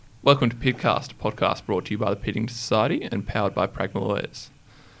Welcome to Pidcast, a podcast brought to you by the Piddington Society and powered by Pragma Lawyers.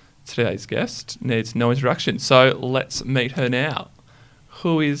 Today's guest needs no introduction, so let's meet her now.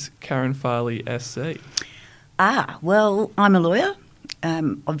 Who is Karen Farley SC? Well, I'm a lawyer,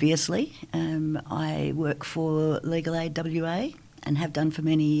 obviously. I work for Legal Aid WA and have done for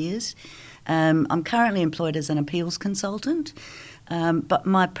many years. I'm currently employed as an appeals consultant, but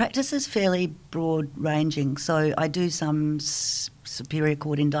my practice is fairly broad-ranging. So I do some Superior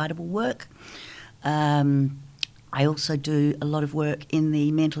Court indictable work. I also do a lot of work in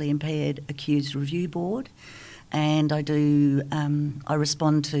the Mentally Impaired Accused Review Board, and I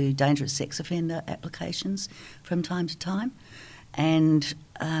respond to dangerous sex offender applications from time to time. And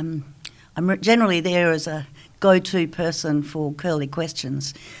I'm generally there as a go-to person for curly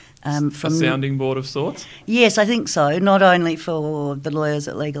questions. A sounding board of sorts? Yes, I think so. Not only for the lawyers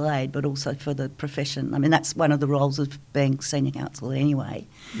at Legal Aid, but also for the profession. I mean, that's one of the roles of being senior counsel anyway.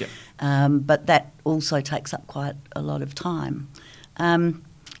 Yep. But that also takes up quite a lot of time. In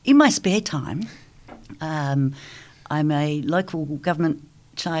my spare time, I'm a local government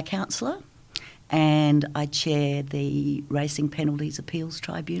shire councillor, and I chair the Racing Penalties Appeals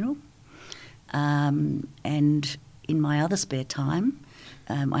Tribunal. And in my other spare time,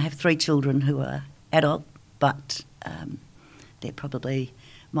 I have 3 children who are adult, but they're probably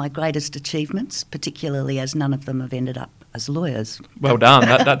my greatest achievements, particularly as none of them have ended up as lawyers. Well done.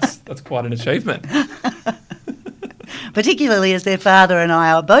 That's quite an achievement. Particularly as their father and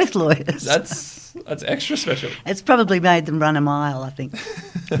I are both lawyers. That's extra special. It's probably made them run a mile, I think,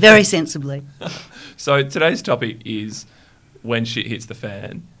 very sensibly. So today's topic is when shit hits the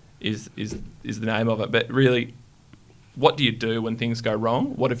fan, is the name of it. But really, what do you do when things go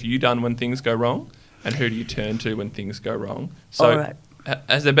wrong? What have you done when things go wrong? And who do you turn to when things go wrong? So All right.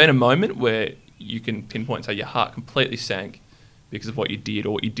 Has there been a moment where you can pinpoint, say, your heart completely sank because of what you did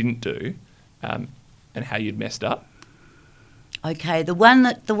or what you didn't do, and how you'd messed up? Okay, the one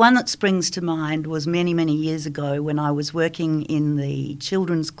that springs to mind was many, many years ago when I was working in the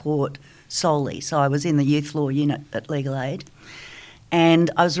Children's Court solely. So I was in the Youth Law Unit at Legal Aid, and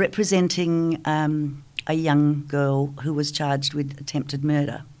I was representing a young girl who was charged with attempted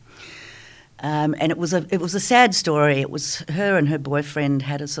murder. And it was a sad story. It was her and her boyfriend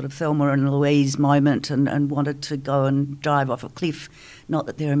had a sort of Thelma and Louise moment and wanted to go and drive off a cliff. Not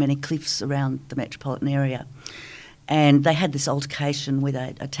that there are many cliffs around the metropolitan area. And they had this altercation with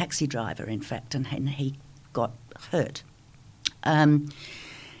a taxi driver, in fact, and he got hurt.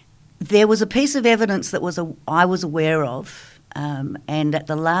 There was a piece of evidence that I was aware of, and at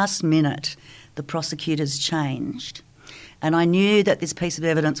the last minute, the prosecutors changed. And I knew that this piece of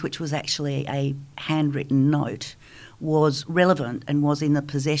evidence, which was actually a handwritten note, was relevant and was in the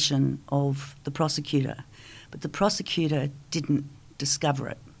possession of the prosecutor. But the prosecutor didn't discover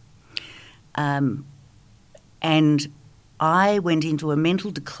it. And I went into a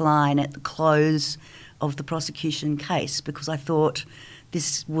mental decline at the close of the prosecution case because I thought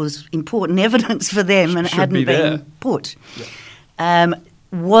this was important evidence for them and it hadn't been put. Yeah.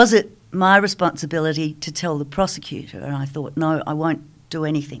 Was it my responsibility to tell the prosecutor? And I thought, no, I won't do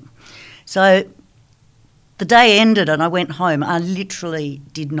anything. So the day ended and I went home. I literally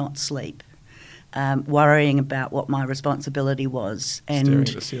did not sleep, worrying about what my responsibility was. And staring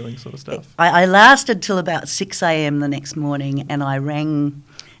at the ceiling sort of stuff. I lasted till about 6 a.m. the next morning, and I rang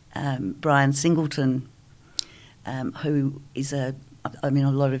Brian Singleton, who is a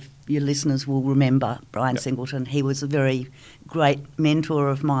lot of your listeners will remember Brian Singleton. He was a very great mentor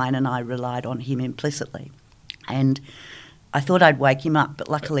of mine, and I relied on him implicitly. And I thought I'd wake him up, but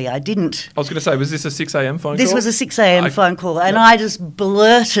luckily I didn't. I was going to say, was this a 6 a.m. phone call? This was a 6 a.m. phone call, and I just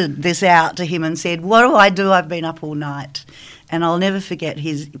blurted this out to him and said, "What do? I've been up all night." And I'll never forget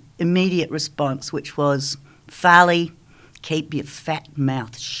his immediate response, which was, "Farley, keep your fat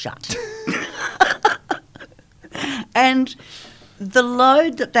mouth shut." And the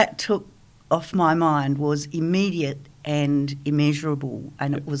load that took off my mind was immediate and immeasurable,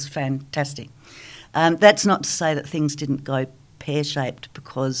 and it was fantastic. That's not to say that things didn't go pear-shaped,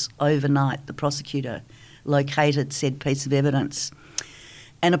 because overnight the prosecutor located said piece of evidence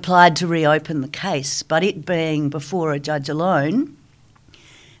and applied to reopen the case. But it being before a judge alone,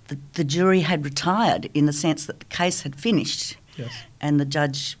 the jury had retired in the sense that the case had finished, and the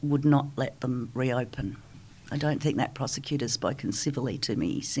judge would not let them reopen. I don't think that prosecutor's spoken civilly to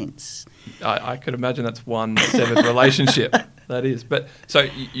me since. I could imagine that's one severed relationship. That is. But so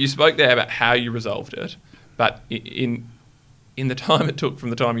you spoke there about how you resolved it, but in the time it took from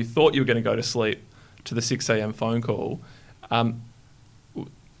the time you thought you were going to go to sleep to the 6 a.m. phone call,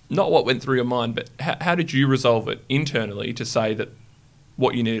 not what went through your mind, but how did you resolve it internally to say that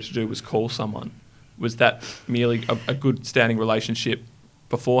what you needed to do was call someone. Was that merely a good standing relationship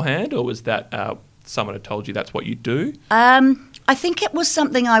beforehand, or was that someone had told you that's what you do? I think it was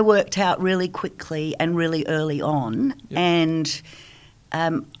something I worked out really quickly and really early on, and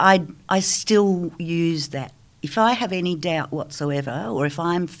I still use that. If I have any doubt whatsoever, or if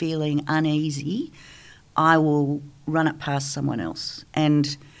I'm feeling uneasy, I will run it past someone else.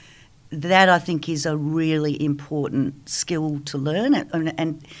 And that, I think, is a really important skill to learn.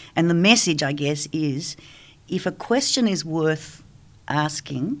 And the message, I guess, is if a question is worth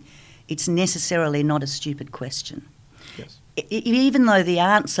asking, it's necessarily not a stupid question. Yes. Even though the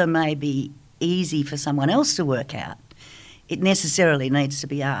answer may be easy for someone else to work out, it necessarily needs to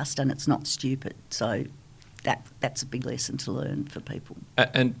be asked, and it's not stupid. So that's a big lesson to learn for people.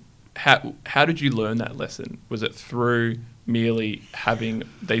 And how did you learn that lesson? Was it through merely having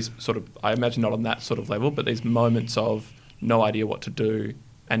these sort of, I imagine not on that sort of level, but these moments of no idea what to do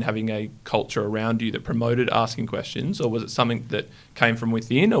and having a culture around you that promoted asking questions, or was it something that came from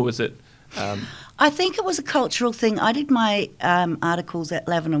within, or was it... I think it was a cultural thing. I did my articles at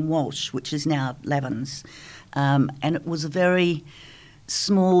Lavin and Walsh, which is now Lavin's, and it was a very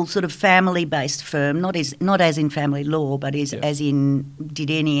small sort of family-based firm, not as in family law, but as in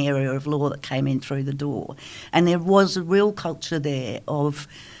did any area of law that came in through the door. And there was a real culture there of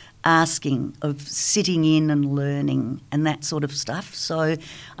asking, of sitting in and learning and that sort of stuff. So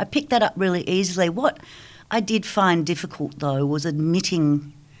I picked that up really easily. What I did find difficult, though, was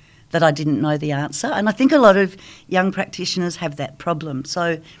admitting that I didn't know the answer. And I think a lot of young practitioners have that problem.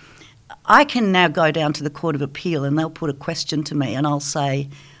 So I can now go down to the Court of Appeal and they'll put a question to me and I'll say,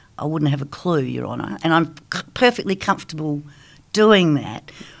 I wouldn't have a clue, Your Honour. And I'm perfectly comfortable doing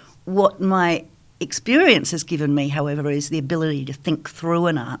that. What my experience has given me, however, is the ability to think through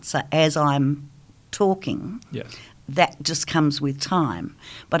an answer as I'm talking. Yes. That just comes with time.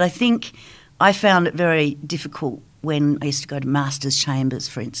 But I think I found it very difficult when I used to go to master's chambers,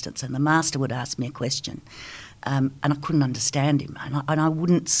 for instance, and the master would ask me a question. And I couldn't understand him. And I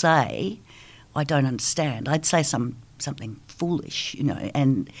wouldn't say, I don't understand. I'd say something foolish,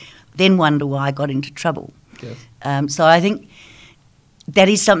 and then wonder why I got into trouble. Yes. So I think that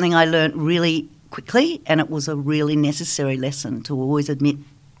is something I learnt really quickly, and it was a really necessary lesson to always admit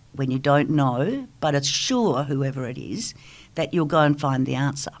when you don't know, but assure whoever it is that you'll go and find the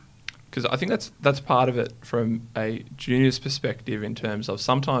answer. Because I think that's part of it from a junior's perspective, in terms of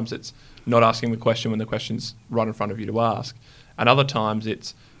sometimes it's not asking the question when the question's right in front of you to ask, and other times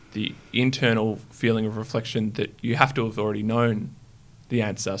it's the internal feeling of reflection that you have to have already known the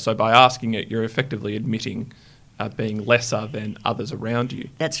answer. So by asking it, you're effectively admitting being lesser than others around you.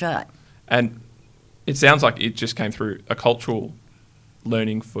 That's right. And it sounds like it just came through a cultural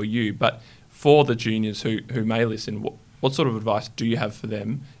learning for you, but for the juniors who may listen, what sort of advice do you have for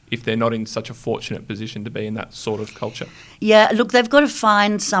them if they're not in such a fortunate position to be in that sort of culture? Yeah, look, they've got to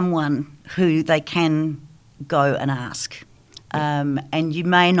find someone who they can go and ask. And you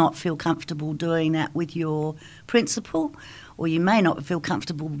may not feel comfortable doing that with your principal, or you may not feel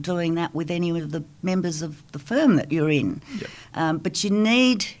comfortable doing that with any of the members of the firm that you're in. Yep. But you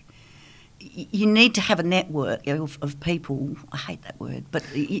need to have a network of people. I hate that word, but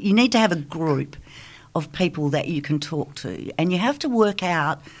you need to have a group of people that you can talk to, and you have to work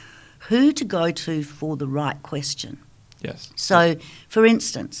out who to go to for the right question. Yes. So, for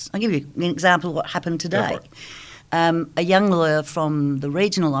instance, I'll give you an example of what happened today. A young lawyer from the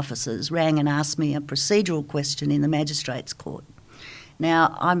regional offices rang and asked me a procedural question in the magistrates' court.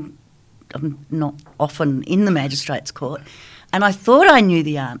 Now, I'm not often in the magistrates' court, and I thought I knew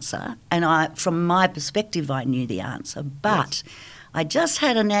the answer, and from my perspective, I knew the answer, but yes, I just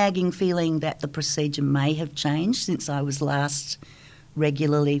had a nagging feeling that the procedure may have changed since I was last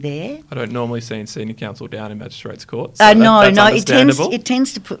regularly there. I don't normally see senior counsel down in magistrates' court. So no, it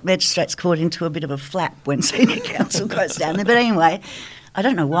tends to put magistrates' court into a bit of a flap when senior counsel goes down there. But anyway, I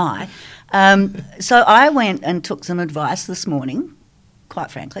don't know why. So I went and took some advice this morning,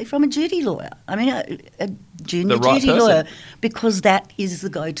 quite frankly, from a duty lawyer. I mean, a junior duty lawyer, because that is the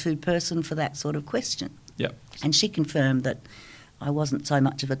go-to person for that sort of question. Yep. And she confirmed that I wasn't so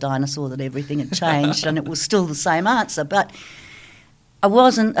much of a dinosaur that everything had changed and it was still the same answer. But I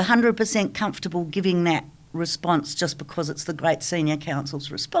wasn't 100% comfortable giving that response just because it's the great senior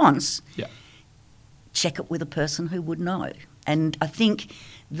counsel's response. Yeah. Check it with a person who would know. And I think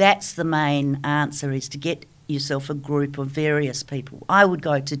that's the main answer, is to get yourself a group of various people. I would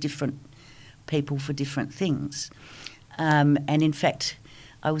go to different people for different things. And in fact,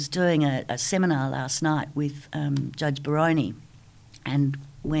 I was doing a seminar last night with Judge Baroni, and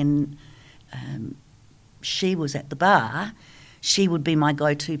when she was at the bar, she would be my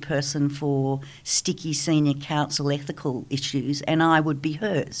go-to person for sticky senior counsel ethical issues, and I would be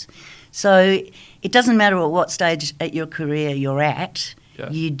hers. So it doesn't matter at what stage at your career you're at,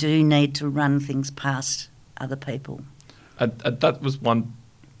 you do need to run things past other people. That was one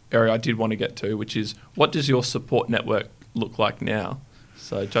area I did want to get to, which is, what does your support network look like now?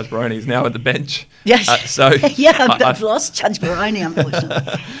 So Judge Baroni is now at the bench. Yes. I've lost Judge Baroni,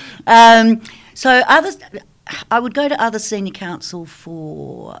 unfortunately. So I would go to other senior counsel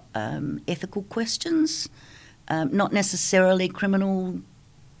for ethical questions, not necessarily criminal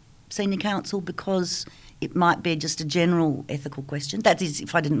senior counsel, because it might be just a general ethical question. That is,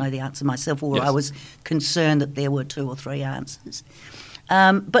 if I didn't know the answer myself, or I was concerned that there were 2 or 3 answers.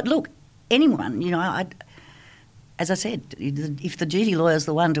 But look, anyone, as I said, if the duty lawyer is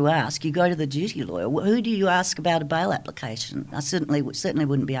the one to ask, you go to the duty lawyer. Who do you ask about a bail application? I certainly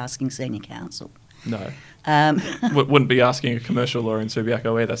wouldn't be asking senior counsel. No. Wouldn't be asking a commercial lawyer in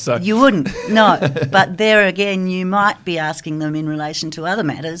Subiaco either. So you wouldn't, no. But there again, you might be asking them in relation to other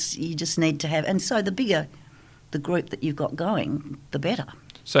matters. You just need to have, and so the bigger the group that you've got going, the better.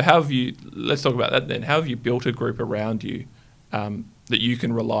 So how have you, let's talk about that then. How have you built a group around you that you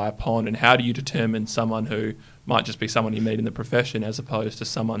can rely upon, and how do you determine someone who might just be someone you meet in the profession as opposed to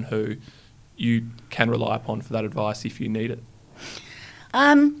someone who you can rely upon for that advice if you need it?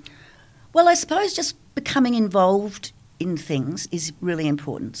 Well, I suppose just becoming involved in things is really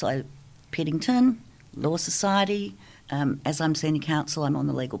important. So Piddington, Law Society, as I'm senior counsel, I'm on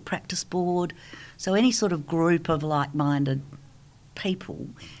the Legal Practice Board. So any sort of group of like-minded people,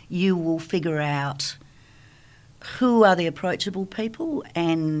 you will figure out who are the approachable people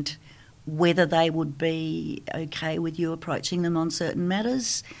and whether they would be okay with you approaching them on certain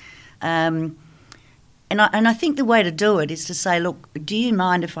matters. And I think the way to do it is to say, look, do you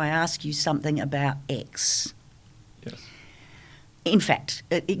mind if I ask you something about X? Yes. In fact,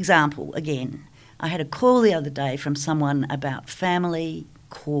 example, again, I had a call the other day from someone about family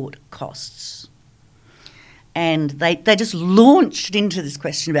court costs. And they just launched into this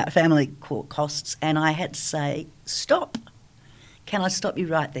question about family court costs, and I had to say, stop. Can I stop you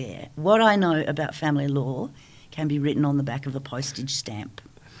right there? What I know about family law can be written on the back of a postage stamp.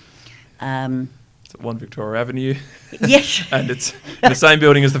 It's at 1 Victoria Avenue. Yes. And it's in the same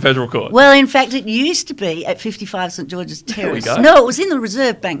building as the Federal Court. Well, in fact, it used to be at 55 St George's Terrace. There we go. No, it was in the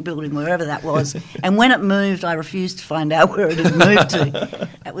Reserve Bank building, wherever that was. And when it moved, I refused to find out where it had moved to.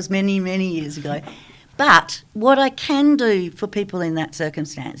 That was many, many years ago. But what I can do for people in that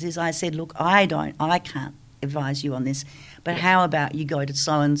circumstance is I said, look, I can't advise you on this, but how about you go to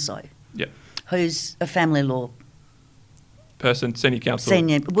so-and-so, who's a family law person, senior counsel.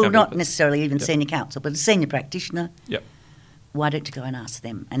 Not necessarily even senior counsel, but a senior practitioner. Yep. Why don't you go and ask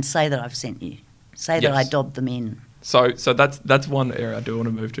them and say that I've sent you? Say that I dobbed them in. So that's one area I do want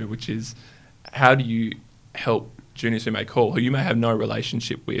to move to, which is how do you help juniors who may call, who you may have no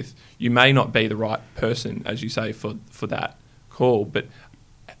relationship with? You may not be the right person, as you say, for that call, but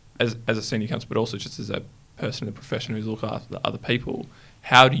as a senior counsel, but also just as a person in the profession who's looking after other people,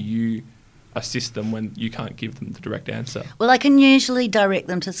 how do you assist them when you can't give them the direct answer? Well, I can usually direct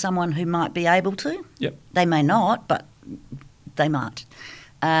them to someone who might be able to. Yep. They may not, but they might.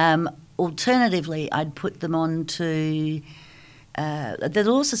 Alternatively, I'd put them on to... the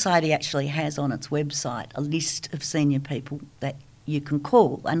Law Society actually has on its website a list of senior people that you can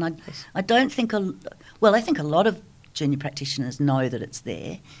call. And I don't think... I think a lot of junior practitioners know that it's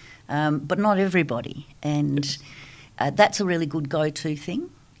there, but not everybody. And that's a really good go-to thing.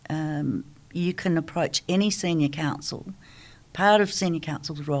 You can approach any senior counsel. Part of senior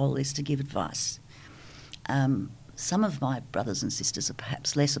counsel's role is to give advice. Some of my brothers and sisters are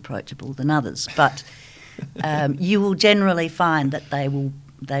perhaps less approachable than others, but you will generally find that they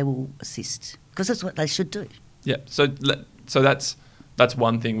will assist, because that's what they should do. Yeah. So that's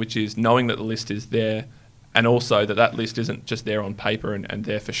one thing, which is knowing that the list is there, and also that list isn't just there on paper and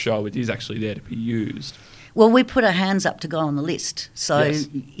there for show. It is actually there to be used. Well, we put our hands up to go on the list, so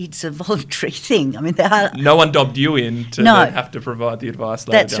it's a voluntary thing. I mean, no one dobbed you in to then have to provide the advice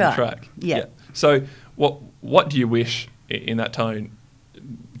later down the track. Yeah. So what do you wish, in that tone,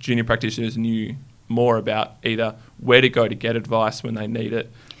 junior practitioners knew more about, either where to go to get advice when they need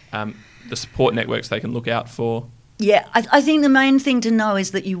it, the support networks they can look out for? Yeah, I think the main thing to know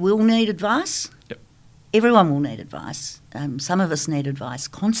is that you will need advice. Yep. Everyone will need advice. Some of us need advice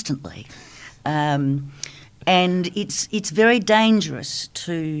constantly. And it's very dangerous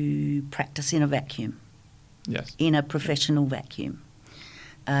to practice in a vacuum. Yes. In a professional vacuum.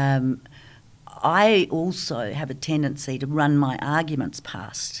 I also have a tendency to run my arguments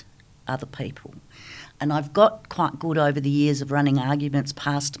past other people. And I've got quite good over the years of running arguments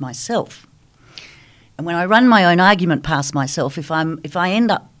past myself. And when I run my own argument past myself, if I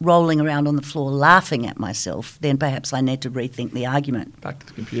end up rolling around on the floor laughing at myself, then perhaps I need to rethink the argument. Back to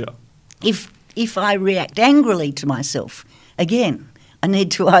the computer. If I react angrily to myself, again, I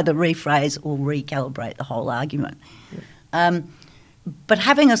need to either rephrase or recalibrate the whole argument. Yeah. But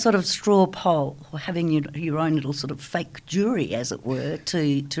having a sort of straw poll, or having your own little sort of fake jury, as it were,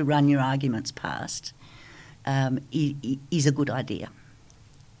 to run your arguments past, is a good idea.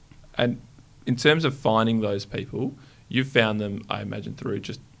 And in terms of finding those people, you've found them, I imagine, through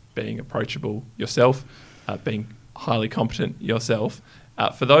just being approachable yourself, being highly competent yourself.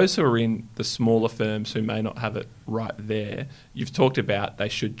 For those who are in the smaller firms who may not have it right there, you've talked about they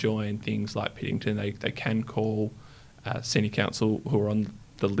should join things like Piddington. They can call senior counsel who are on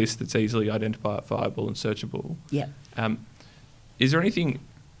the list that's easily identifiable and searchable. Yeah. Is there anything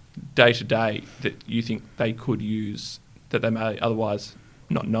day to day that you think they could use that they may otherwise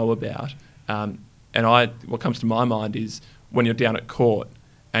not know about? What comes to my mind is when you're down at court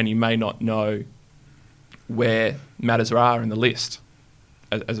and you may not know where matters are in the list,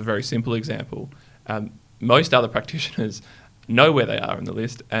 as a very simple example. Most other practitioners know where they are in the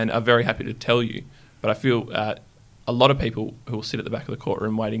list and are very happy to tell you. But I feel a lot of people who will sit at the back of the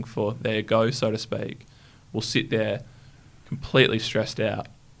courtroom waiting for their go, so to speak, will sit there completely stressed out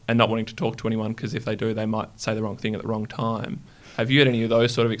and not wanting to talk to anyone because if they do, they might say the wrong thing at the wrong time. Have you had any of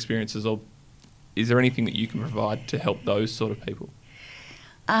those sort of experiences, or is there anything that you can provide to help those sort of people?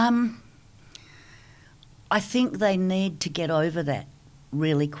 I think they need to get over that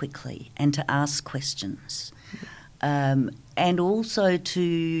really quickly and to ask questions, and also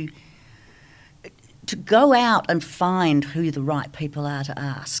to go out and find who the right people are to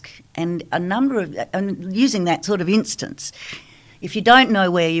ask. And using that sort of instance, if you don't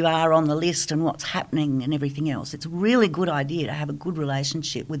know where you are on the list and what's happening and everything else, it's a really good idea to have a good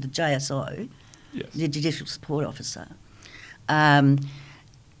relationship with the JSO, yes, the Judicial Support Officer, and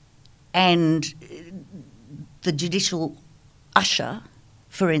the Judicial Usher,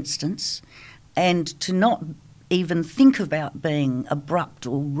 for instance, and to not even think about being abrupt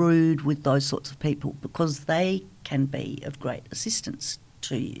or rude with those sorts of people because they can be of great assistance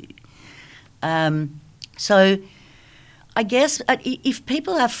to you. So I guess if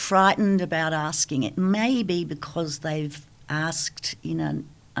people are frightened about asking, it may be because they've asked in an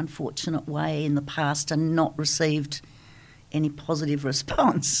unfortunate way in the past and not received any positive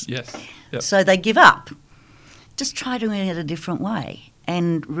response. Yes. Yep. So they give up. Just try doing it a different way.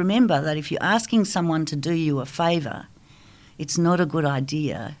 And remember that if you're asking someone to do you a favour, it's not a good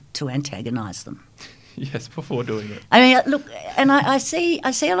idea to antagonise them. Yes, before doing it. I mean, look, and I see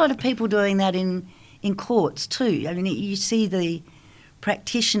a lot of people doing that in courts too. I mean, you see the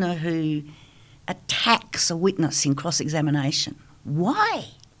practitioner who attacks a witness in cross-examination. Why?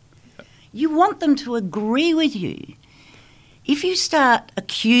 Yep. You want them to agree with you. If you start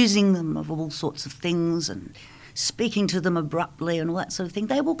accusing them of all sorts of things and speaking to them abruptly and all that sort of thing,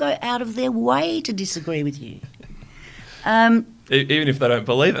 they will go out of their way to disagree with you. Even if they don't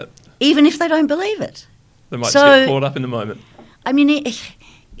believe it. Even if they don't believe it. They might just get caught up in the moment. I mean,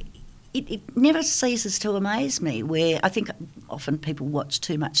 it never ceases to amaze me where I think often people watch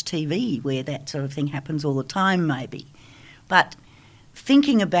too much TV where that sort of thing happens all the time maybe. But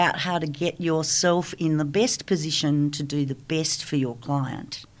thinking about how to get yourself in the best position to do the best for your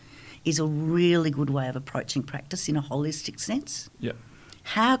client is a really good way of approaching practice in a holistic sense. Yeah.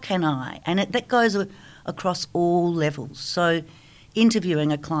 How can I? And that goes across all levels. So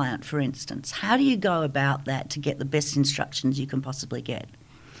interviewing a client, for instance, how do you go about that to get the best instructions you can possibly get?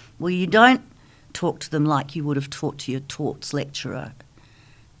 Well, you don't talk to them like you would have talked to your torts lecturer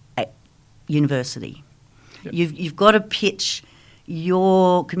at university. Yep. You've got to pitch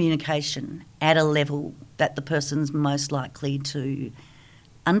your communication at a level that the person's most likely to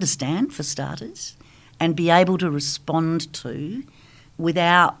understand, for starters, and be able to respond to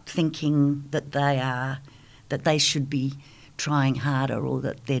without thinking that they should be trying harder or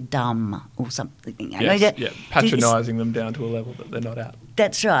that they're dumb or something. Yes, patronising them down to a level that they're not at.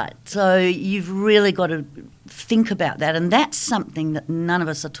 That's right. So you've really got to think about that, and that's something that none of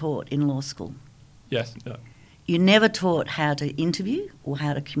us are taught in law school. Yes. No. You're never taught how to interview or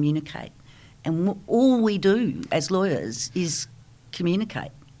how to communicate, and all we do as lawyers is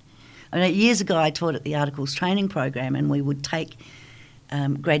communicate. I mean, years ago I taught at the Articles Training Program, and we would take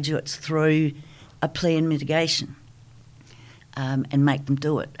graduates through a plea and mitigation and make them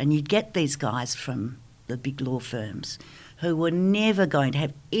do it. And you'd get these guys from the big law firms who were never going to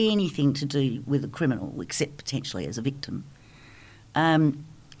have anything to do with a criminal except potentially as a victim.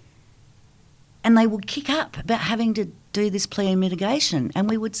 And they would kick up about having to do this plea and mitigation. And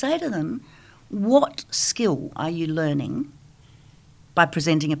we would say to them, what skill are you learning by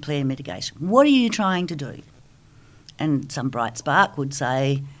presenting a plea and mitigation? What are you trying to do? And some bright spark would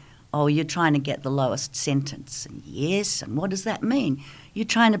say, oh, you're trying to get the lowest sentence. And yes, and what does that mean? You're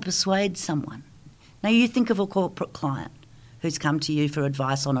trying to persuade someone. Now you think of a corporate client who's come to you for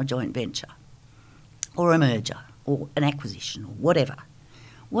advice on a joint venture or a merger or an acquisition or whatever.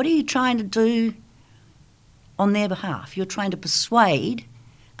 What are you trying to do on their behalf? You're trying to persuade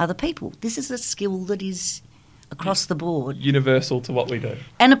other people. This is a skill that is across the board. Universal to what we do.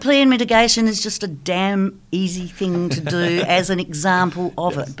 And a plea and mitigation is just a damn easy thing to do as an example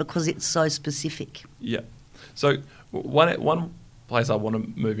of it because it's so specific. Yeah. So one place I want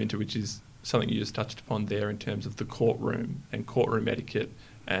to move into, which is something you just touched upon there in terms of the courtroom and courtroom etiquette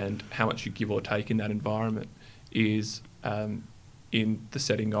and how much you give or take in that environment, is in the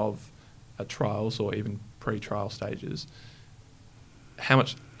setting of trials or even pre-trial stages, how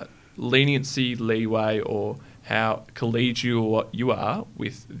much leniency, leeway, or how collegial you are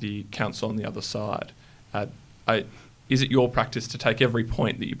with the counsel on the other side. Is it your practice to take every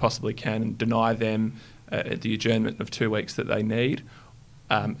point that you possibly can and deny them the adjournment of 2 weeks that they need,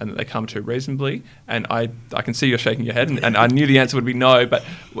 and that they come to reasonably? And I can see you're shaking your head, and I knew the answer would be no, but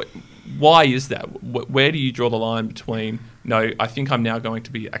why is that? Where do you draw the line between, no, I think I'm now going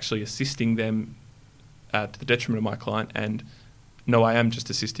to be actually assisting them to the detriment of my client, and no, I am just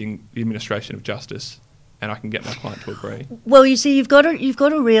assisting the administration of justice and I can get my client to agree? Well, you see, you've got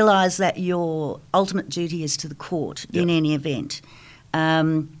to realise that your ultimate duty is to the court in any event.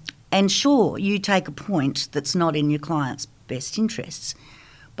 And sure, you take a point that's not in your client's best interests,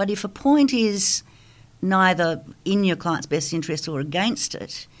 but if a point is neither in your client's best interest or against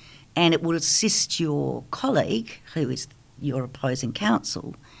it, and it will assist your colleague, who is your opposing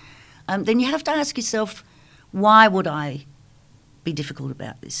counsel, then you have to ask yourself, why would I be difficult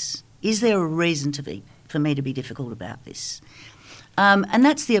about this? Is there a reason for me to be difficult about this? And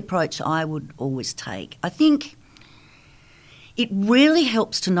that's the approach I would always take. I think it really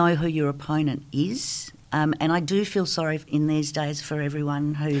helps to know who your opponent is. And I do feel sorry in these days for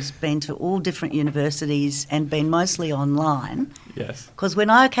everyone who's been to all different universities and been mostly online. Yes. Because when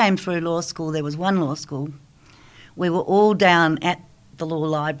I came through law school, there was one law school. We were all down at the law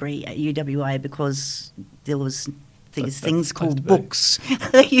library at UWA because there was these things called books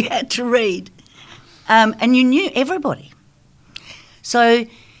that you had to read. And you knew everybody. So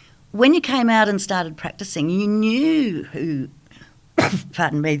when you came out and started practising, you knew who,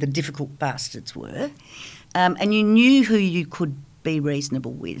 pardon me, the difficult bastards were, and you knew who you could be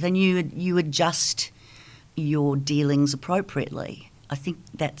reasonable with, and you adjust your dealings appropriately. I think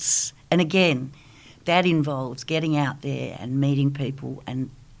that's, and again, that involves getting out there and meeting people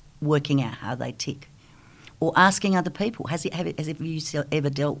and working out how they tick, or asking other people. Have you ever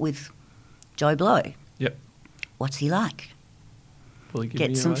dealt with Joe Blow? Yep. What's he like? Will he give Get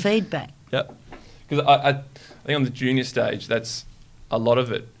me some advice? Feedback. Yep. Because I think on the junior stage, that's a lot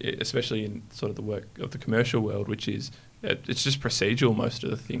of it, especially in sort of the work of the commercial world, which is it's just procedural. Most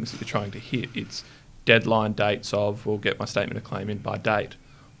of the things that you're trying to hit, it's deadline dates of, we'll get my statement of claim in by date.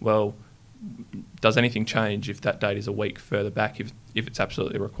 Well, does anything change if that date is a week further back, if it's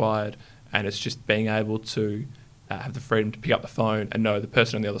absolutely required? And it's just being able to have the freedom to pick up the phone and know the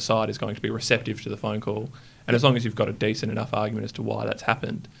person on the other side is going to be receptive to the phone call. And as long as you've got a decent enough argument as to why that's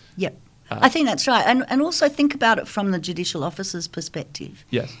happened. Yep. I think that's right. And also think about it from the judicial officer's perspective.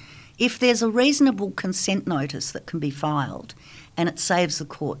 Yes. If there's a reasonable consent notice that can be filed and it saves the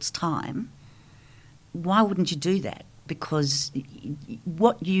court's time, why wouldn't you do that? Because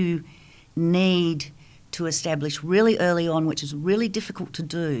what you need to establish really early on, which is really difficult to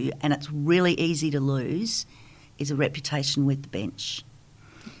do and it's really easy to lose, is a reputation with the bench.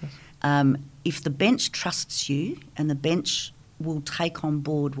 Yes. If the bench trusts you and the bench will take on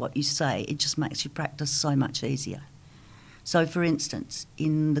board what you say, it just makes your practice so much easier. So, for instance,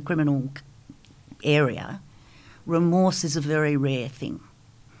 in the criminal area, remorse is a very rare thing,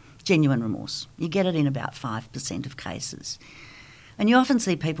 genuine remorse. You get it in about 5% of cases. And you often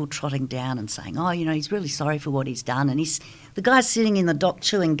see people trotting down and saying, oh, you know, he's really sorry for what he's done. And the guy's sitting in the dock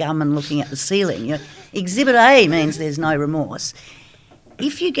chewing gum and looking at the ceiling. You know, Exhibit A means there's no remorse.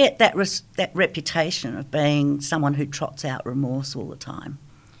 If you get that reputation of being someone who trots out remorse all the time,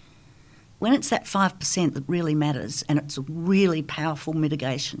 when it's that 5% that really matters and it's a really powerful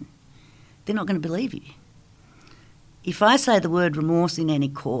mitigation, they're not going to believe you. If I say the word remorse in any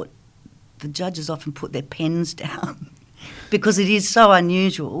court, the judges often put their pens down because it is so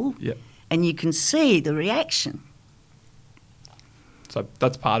unusual. Yep. And you can see the reaction. So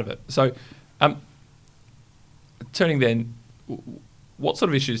that's part of it. So Turning then, what sort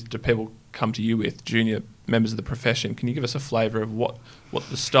of issues do people come to you with, junior members of the profession? Can you give us a flavour of what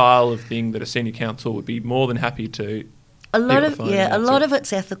the style of thing that a senior counsel would be more than happy to? A lot of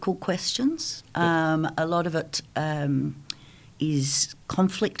it's ethical questions. A lot of it is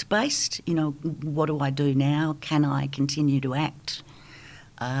conflict based. You know, what do I do now? Can I continue to act?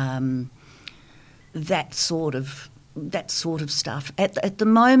 That sort of stuff. At the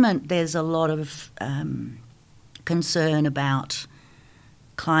moment, there's a lot of concern about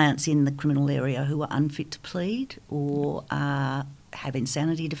clients in the criminal area who are unfit to plead or have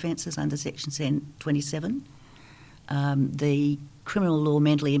insanity defences under Section 27. The Criminal Law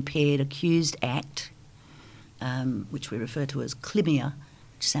Mentally Impaired Accused Act, which we refer to as CLIMIA,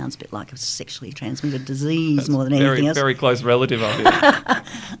 which sounds a bit like a sexually transmitted disease. That's more than anything else. Very close relative of it.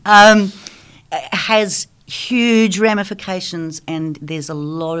 Has huge ramifications, and there's a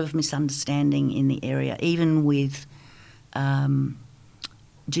lot of misunderstanding in the area, even with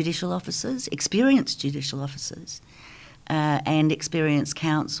judicial officers, experienced judicial officers, and experienced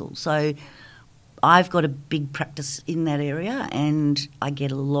counsel. So I've got a big practice in that area, and I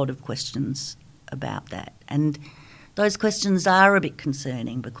get a lot of questions about that. And those questions are a bit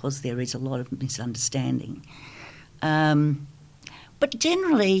concerning because there is a lot of misunderstanding. But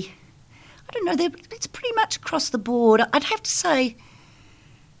generally, I don't know, it's pretty much across the board. I'd have to say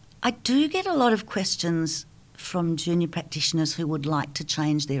I do get a lot of questions from junior practitioners who would like to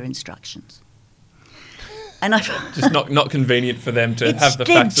change their instructions. And just not convenient for them to have the facts that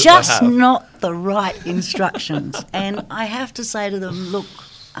they have. They're just not the right instructions. And I have to say to them, look,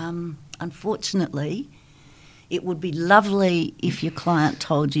 unfortunately, it would be lovely if your client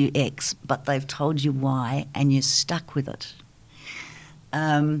told you X, but they've told you Y and you're stuck with it.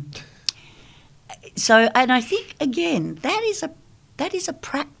 So, and I think, again, that is a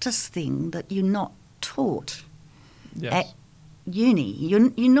practice thing that you're not taught at uni.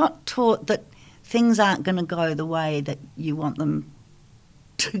 You're not taught that things aren't going to go the way that you want them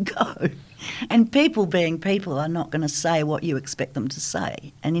to go. And people being people are not going to say what you expect them to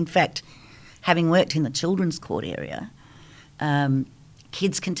say. And in fact, having worked in the children's court area,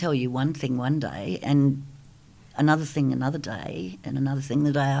 kids can tell you one thing one day and another thing another day and another thing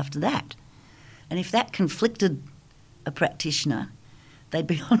the day after that. And if that conflicted a practitioner, they'd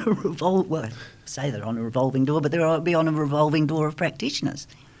be on a revolving door, but they'd be on a revolving door of practitioners.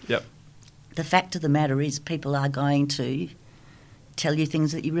 Yep. The fact of the matter is people are going to tell you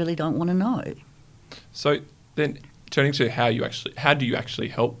things that you really don't want to know. So then turning to how do you actually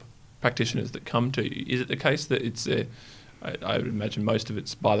help practitioners that come to you? Is it the case that it's I would imagine most of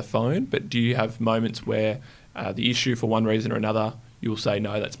it's by the phone, but do you have moments where the issue for one reason or another, you'll say,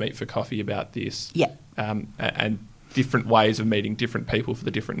 no, let's meet for coffee about this? Yeah. And different ways of meeting different people for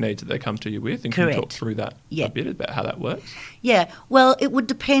the different needs that they come to you with? And Correct. Can you talk through that a bit about how that works? Yeah, well, it would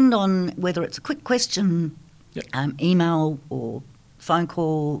depend on whether it's a quick question, email or phone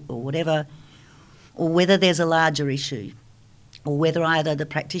call or whatever, or whether there's a larger issue, or whether either the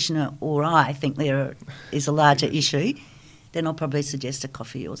practitioner or I think there is a larger issue, then I'll probably suggest a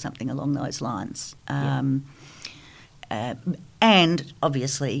coffee or something along those lines. And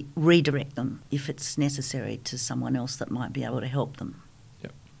obviously redirect them if it's necessary to someone else that might be able to help them.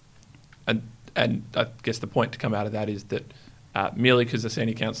 Yeah. And I guess the point to come out of that is that merely because the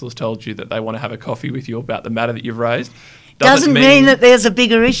senior counsel has told you that they want to have a coffee with you about the matter that you've raised doesn't mean that there's a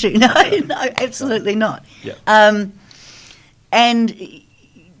bigger issue. No, absolutely not. Yeah. And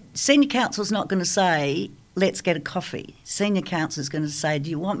senior counsel's not going to say, let's get a coffee. Senior counsel is going to say, do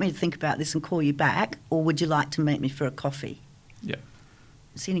you want me to think about this and call you back, or would you like to meet me for a coffee? Yeah.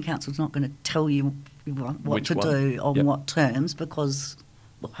 Senior counsel's not going to tell you what to do on what terms because,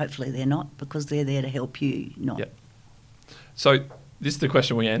 well, hopefully they're not, because they're there to help you, not. Yeah. So this is the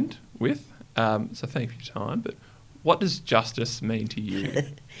question we end with. So thank you for your time. But what does justice mean to you?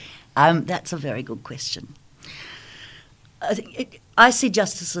 That's a very good question. I see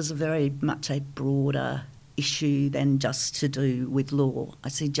justice as very much a broader issue than just to do with law. I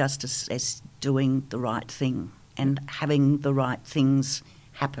see justice as doing the right thing and having the right things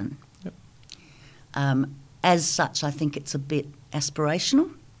happen. Yep. As such, I think it's a bit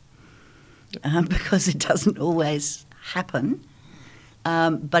aspirational because it doesn't always happen.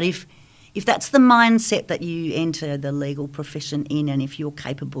 But if that's the mindset that you enter the legal profession in, and if you're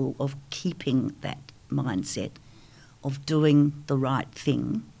capable of keeping that mindset of doing the right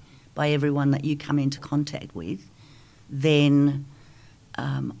thing by everyone that you come into contact with, then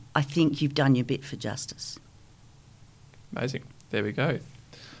I think you've done your bit for justice. Amazing. There we go.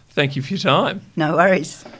 Thank you for your time. No worries.